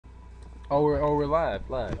we're live.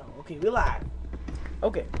 Oh, okay, we live.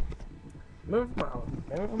 Okay. Remember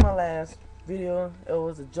from my last video, it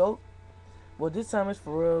was a joke. Well, this time it's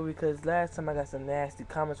for real because last time I got some nasty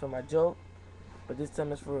comments for my joke, but this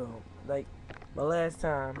time it's for real. Like my last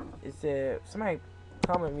time, it said somebody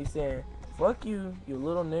commented me saying, "Fuck you, you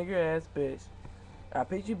little nigger ass bitch. I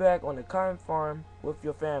picked you back on the cotton farm with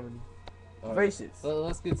your family." Racist. So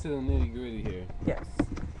let's get to the nitty gritty here. Yes.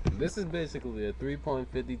 This is basically a 3.52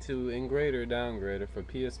 engrader downgrader for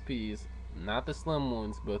PSPs, not the slim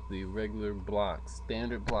ones, but the regular block,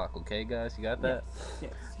 standard block. Okay, guys, you got that?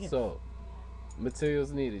 Yes. So,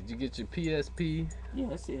 materials needed. You get your PSP.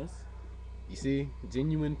 Yes. You see,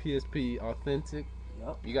 genuine PSP, authentic.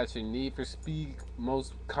 Yep. You got your Need for Speed,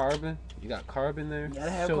 most carbon. You got carbon there. You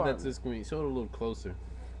gotta have Show carbon. that to the screen. Show it a little closer.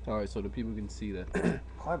 All right, so the people can see that.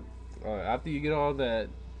 Carbon. All right, after you get all that,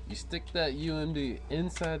 you stick that UMD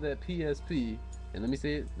inside that PSP, and let me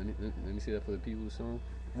see it. Let me see that for the people who's showing.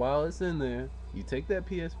 While it's in there, you take that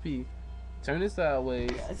PSP, turn it sideways.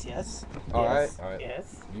 Yes. All right.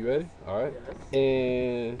 Yes. You ready? All right. Yes.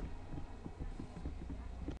 And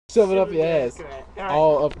shove it up your ass,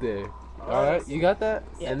 all up there. All right, you got that?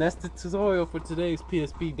 Yes. And that's the tutorial for today's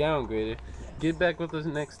PSP downgrader. Get back with us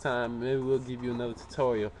next time. Maybe we'll give you another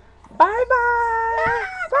tutorial. Bye bye.